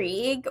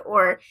intrigue,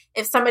 or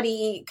if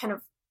somebody kind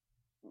of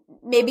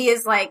maybe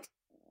is like,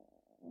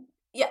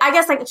 yeah, I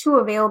guess like too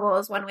available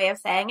is one way of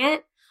saying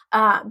it.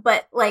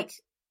 But like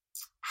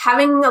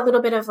having a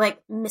little bit of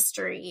like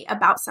mystery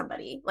about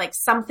somebody, like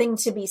something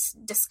to be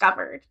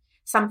discovered,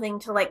 something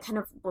to like kind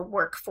of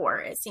work for,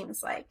 it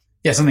seems like.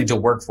 Yeah, something to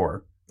work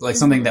for. Like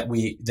something that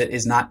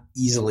is not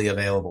easily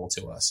available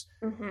to us.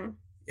 Mm-hmm.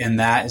 And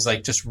that is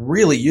like just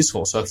really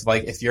useful. So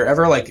if you're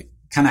ever like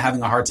kind of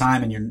having a hard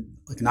time and you're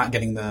like not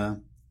getting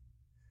the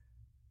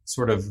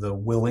sort of the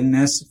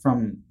willingness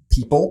from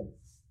people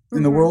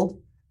in the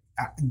world,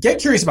 get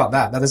curious about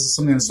that. That is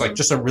something that's like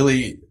just a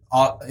really,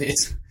 on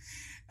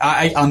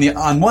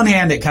one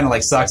hand, it kind of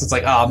like sucks. It's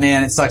like, oh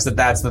man, it sucks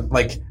that's the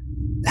like,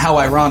 how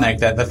ironic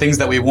that the things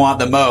that we want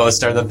the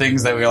most are the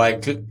things that we're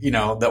like,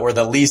 that we're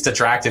the least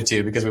attractive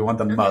to because we want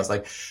them the most.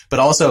 Like, but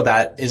also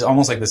that is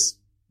almost like this.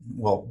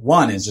 Well,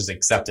 one is just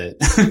accept it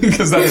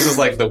because that is just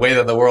like the way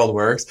that the world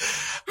works,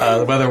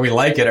 whether we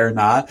like it or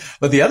not.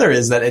 But the other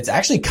is that it's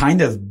actually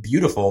kind of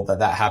beautiful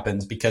that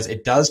happens because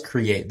it does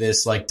create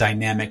this like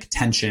dynamic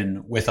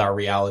tension with our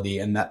reality,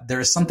 and that there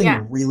is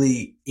something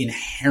really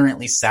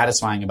inherently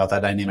satisfying about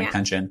that dynamic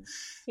tension.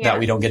 That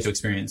we don't get to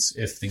experience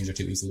if things are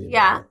too easily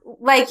available. Yeah.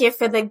 Like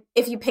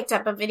if you picked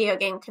up a video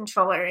game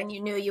controller and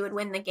you knew you would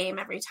win the game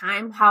every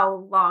time, how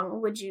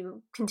long would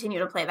you continue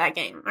to play that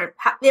game? Or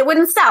it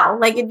wouldn't sell.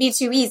 Like it'd be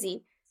too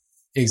easy.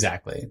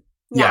 Exactly.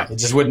 Yeah. It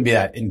just wouldn't be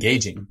that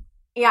engaging.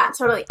 Yeah,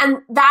 totally. And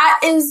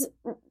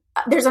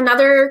there's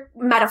another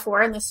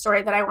metaphor in this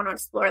story that I want to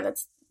explore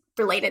that's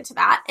related to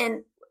that.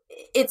 And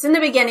it's in the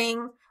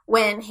beginning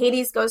when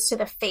Hades goes to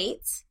the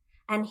Fates.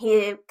 And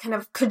he kind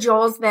of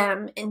cajoles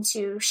them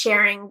into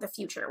sharing the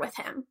future with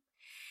him.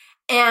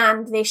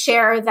 And they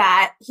share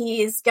that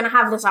he's going to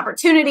have this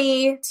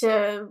opportunity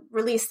to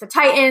release the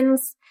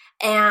Titans,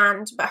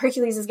 but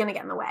Hercules is going to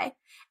get in the way.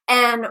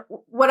 And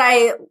what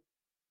I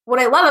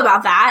love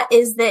about that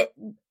is that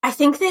I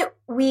think that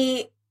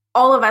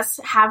all of us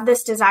have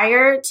this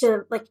desire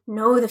to like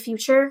know the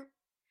future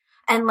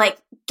and like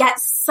get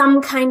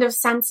some kind of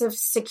sense of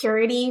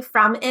security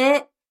from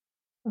it.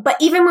 But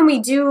even when we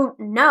do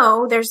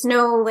know, there's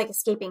no like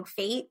escaping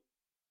fate.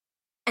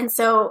 And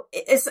so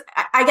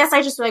I guess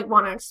I just like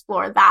want to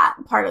explore that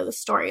part of the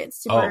story.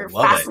 It's super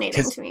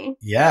fascinating to me.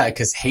 Yeah,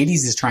 because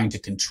Hades is trying to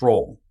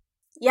control.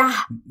 Yeah.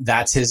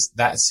 That's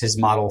his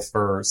model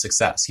for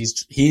success.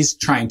 He's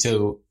trying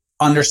to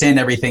understand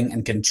everything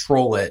and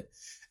control it.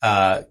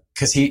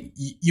 Cause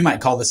you might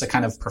call this a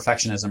kind of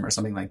perfectionism or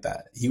something like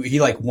that. He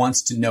like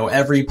wants to know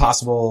every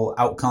possible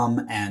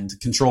outcome and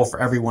control for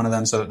every one of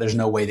them so that there's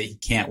no way that he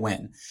can't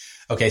win.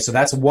 Okay. So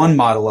that's one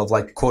model of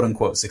like quote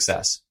unquote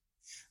success.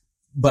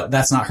 But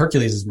that's not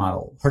Hercules'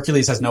 model.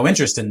 Hercules has no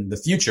interest in the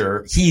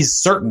future. He's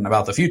certain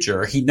about the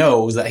future. He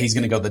knows that he's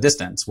going to go the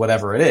distance,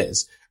 whatever it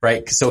is,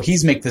 right? So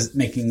he's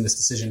making this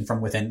decision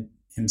from within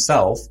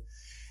himself.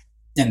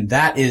 And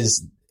that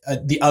is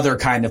the other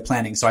kind of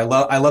planning. So I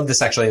love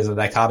this actually as a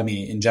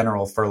dichotomy in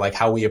general for like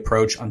how we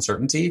approach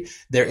uncertainty.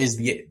 There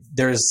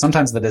is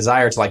sometimes the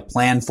desire to like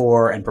plan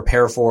for and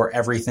prepare for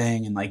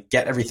everything and like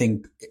get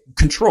everything,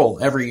 control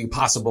every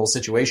possible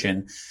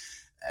situation.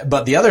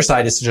 But the other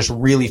side is to just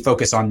really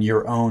focus on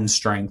your own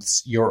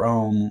strengths, your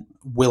own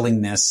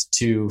willingness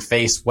to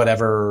face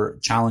whatever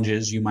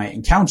challenges you might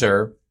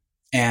encounter.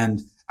 And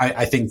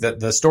I think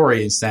that the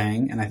story is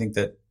saying, and I think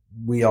that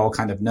we all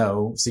kind of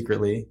know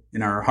secretly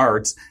in our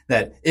hearts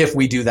that if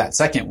we do that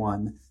second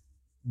one,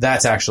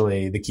 that's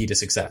actually the key to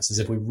success, is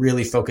if we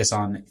really focus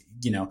on,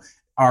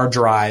 our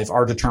drive,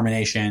 our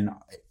determination,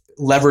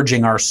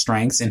 leveraging our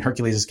strengths. In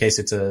Hercules' case,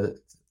 it's a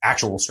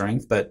actual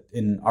strength, but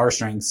in our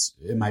strengths,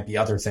 it might be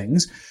other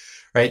things,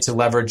 right? To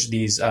leverage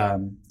these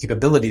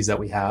capabilities that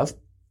we have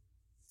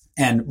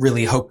and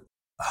really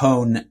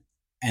hone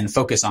and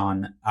focus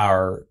on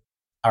our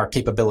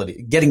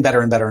capability, getting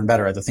better and better and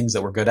better at the things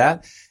that we're good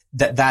at.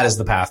 That is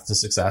the path to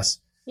success.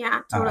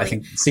 Yeah, totally. I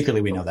think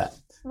secretly we know that.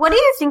 What do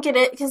you think it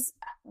is? Because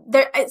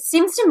it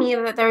seems to me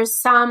that there's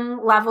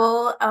some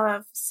level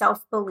of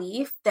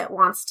self-belief that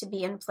wants to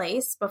be in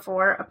place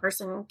before a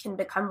person can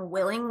become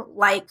willing,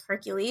 like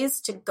Hercules,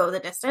 to go the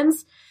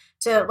distance,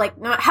 to like,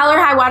 no, hell or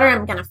high water,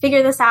 I'm going to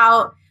figure this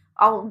out.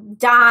 I'll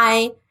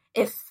die.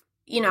 If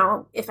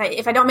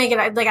I don't make it,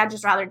 I'd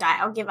just rather die.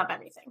 I'll give up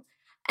everything.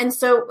 And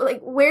so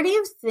like, where do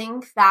you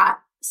think that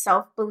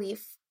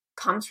self-belief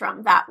comes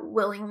from, that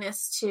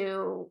willingness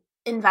to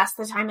invest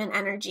the time and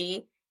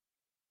energy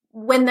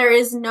when there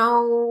is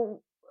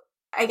no,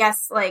 I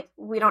guess, like,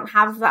 we don't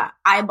have the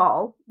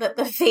eyeball that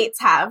the fates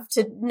have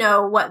to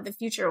know what the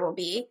future will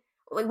be?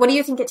 Like, what do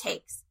you think it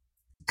takes?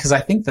 Because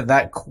I think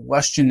that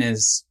question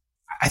is,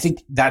 I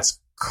think that's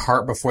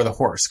cart before the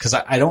horse. Because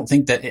I don't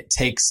think that it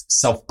takes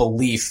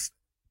self-belief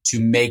to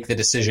make the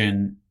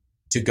decision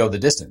to go the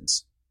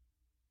distance.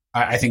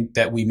 I think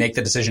that we make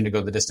the decision to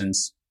go the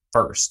distance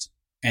first,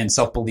 and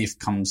self-belief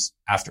comes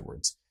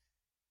afterwards.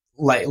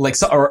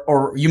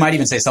 Or you might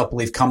even say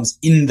self-belief comes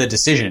in the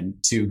decision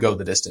to go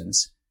the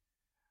distance,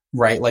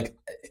 right? Like,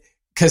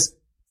 cause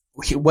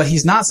what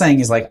he's not saying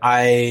is like,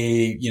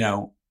 I'm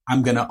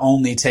going to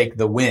only take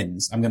the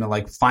wins. I'm going to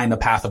like find a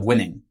path of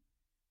winning,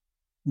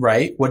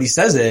 right? What he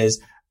says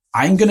is,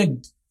 I'm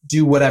going to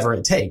do whatever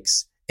it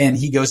takes. And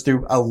he goes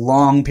through a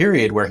long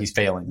period where he's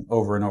failing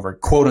over and over,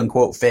 quote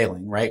unquote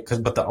failing, right?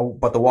 But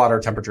the water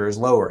temperature is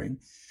lowering.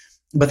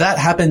 But that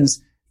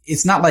happens.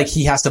 It's not like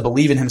he has to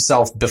believe in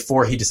himself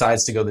before he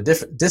decides to go the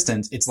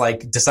distance. It's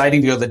like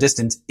deciding to go the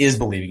distance is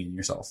believing in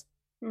yourself.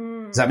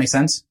 Does that make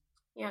sense?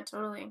 Yeah,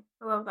 totally.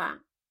 I love that.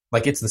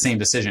 Like it's the same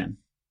decision.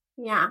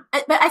 Yeah.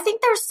 But I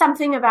think there's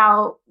something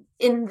about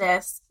in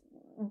this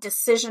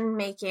decision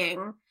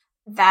making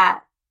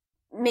that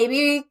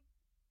maybe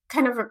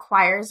kind of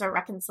requires a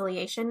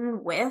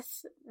reconciliation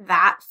with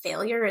that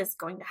failure is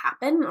going to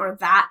happen or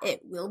that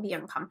it will be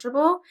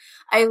uncomfortable.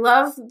 I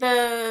love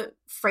the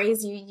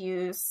phrase you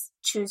use,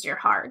 choose your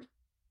hard.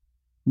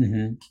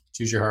 Mm-hmm.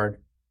 Choose your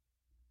hard.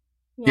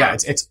 Yeah,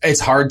 it's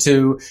hard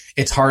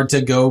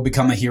to go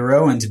become a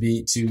hero and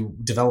to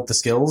develop the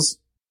skills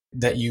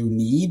that you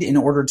need in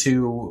order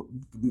to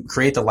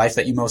create the life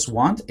that you most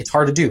want. It's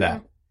hard to do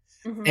that.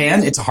 Mm-hmm.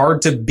 And it's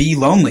hard to be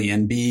lonely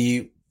and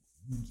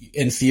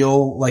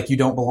feel like you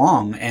don't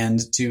belong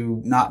and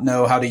to not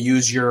know how to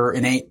use your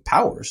innate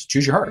powers.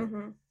 Choose your heart.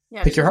 Mm-hmm.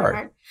 Yeah, pick your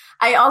heart.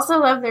 I also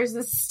love there's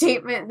this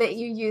statement that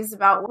you use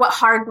about what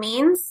hard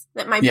means,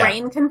 that my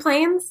brain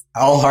complains.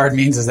 All hard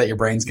means is that your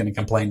brain's going to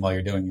complain while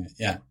you're doing it.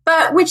 Yeah.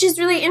 But which is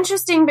really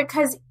interesting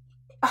because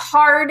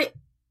hard,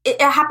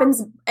 it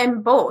happens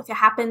in both. It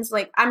happens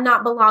like I'm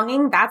not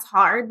belonging. That's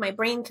hard. My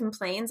brain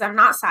complains. I'm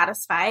not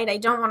satisfied. I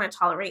don't want to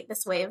tolerate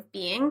this way of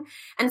being.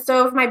 And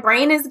so if my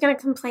brain is going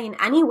to complain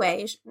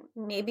anyway,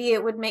 maybe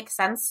it would make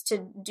sense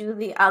to do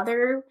the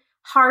other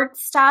hard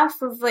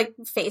stuff of like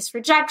face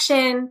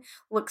rejection,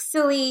 look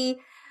silly,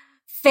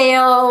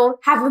 fail,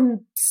 have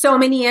so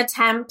many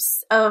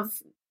attempts of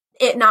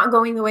it not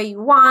going the way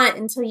you want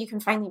until you can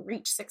finally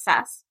reach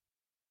success.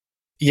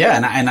 Yeah,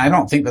 and I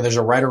don't think that there's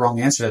a right or wrong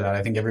answer to that.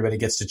 I think everybody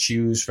gets to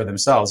choose for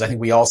themselves. I think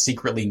we all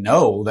secretly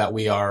know that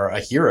we are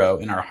a hero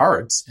in our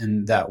hearts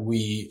and that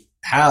we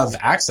have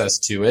access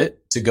to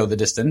it to go the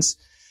distance.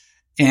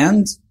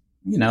 And,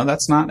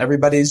 that's not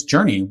everybody's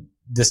journey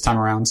this time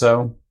around.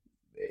 So,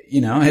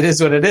 it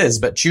is what it is,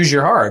 but choose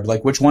your heart.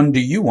 Like, which one do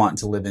you want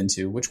to live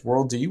into? Which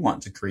world do you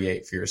want to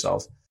create for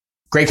yourself?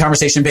 Great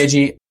conversation,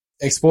 Paigey.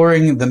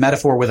 Exploring the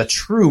metaphor with a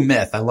true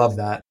myth. I love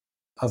that.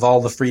 Of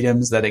all the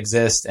freedoms that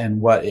exist and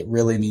what it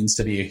really means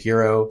to be a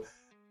hero,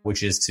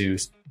 which is to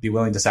be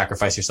willing to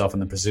sacrifice yourself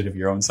in the pursuit of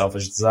your own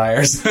selfish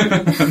desires.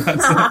 That's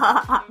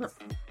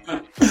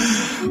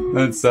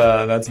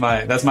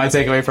my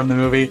takeaway from the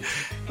movie.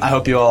 I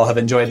hope you all have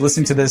enjoyed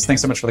listening to this.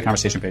 Thanks so much for the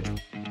conversation, Paige.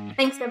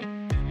 Thanks, Tim.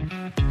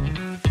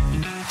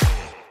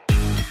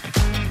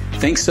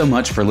 Thanks so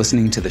much for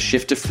listening to the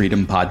Shift to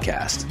Freedom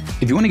podcast.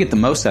 If you want to get the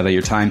most out of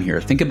your time here,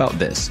 think about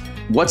this.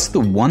 What's the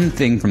one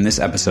thing from this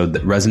episode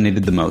that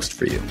resonated the most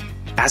for you?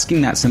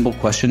 Asking that simple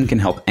question can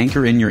help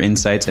anchor in your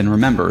insights and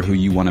remember who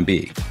you want to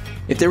be.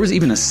 If there was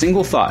even a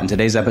single thought in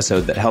today's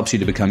episode that helps you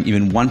to become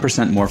even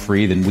 1% more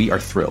free, then we are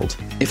thrilled.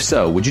 If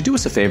so, would you do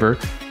us a favor?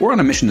 We're on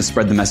a mission to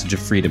spread the message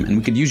of freedom, and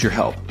we could use your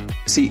help.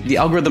 See, the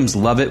algorithms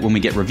love it when we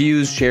get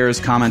reviews,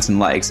 shares, comments, and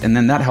likes, and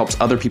then that helps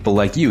other people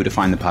like you to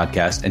find the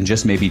podcast and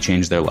just maybe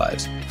change their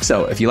lives.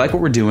 So if you like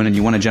what we're doing and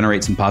you want to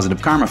generate some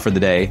positive karma for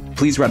the day,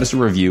 please write us a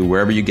review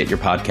wherever you get your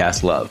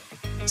podcast love.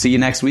 See you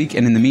next week,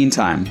 and in the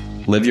meantime,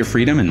 live your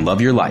freedom and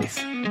love your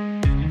life.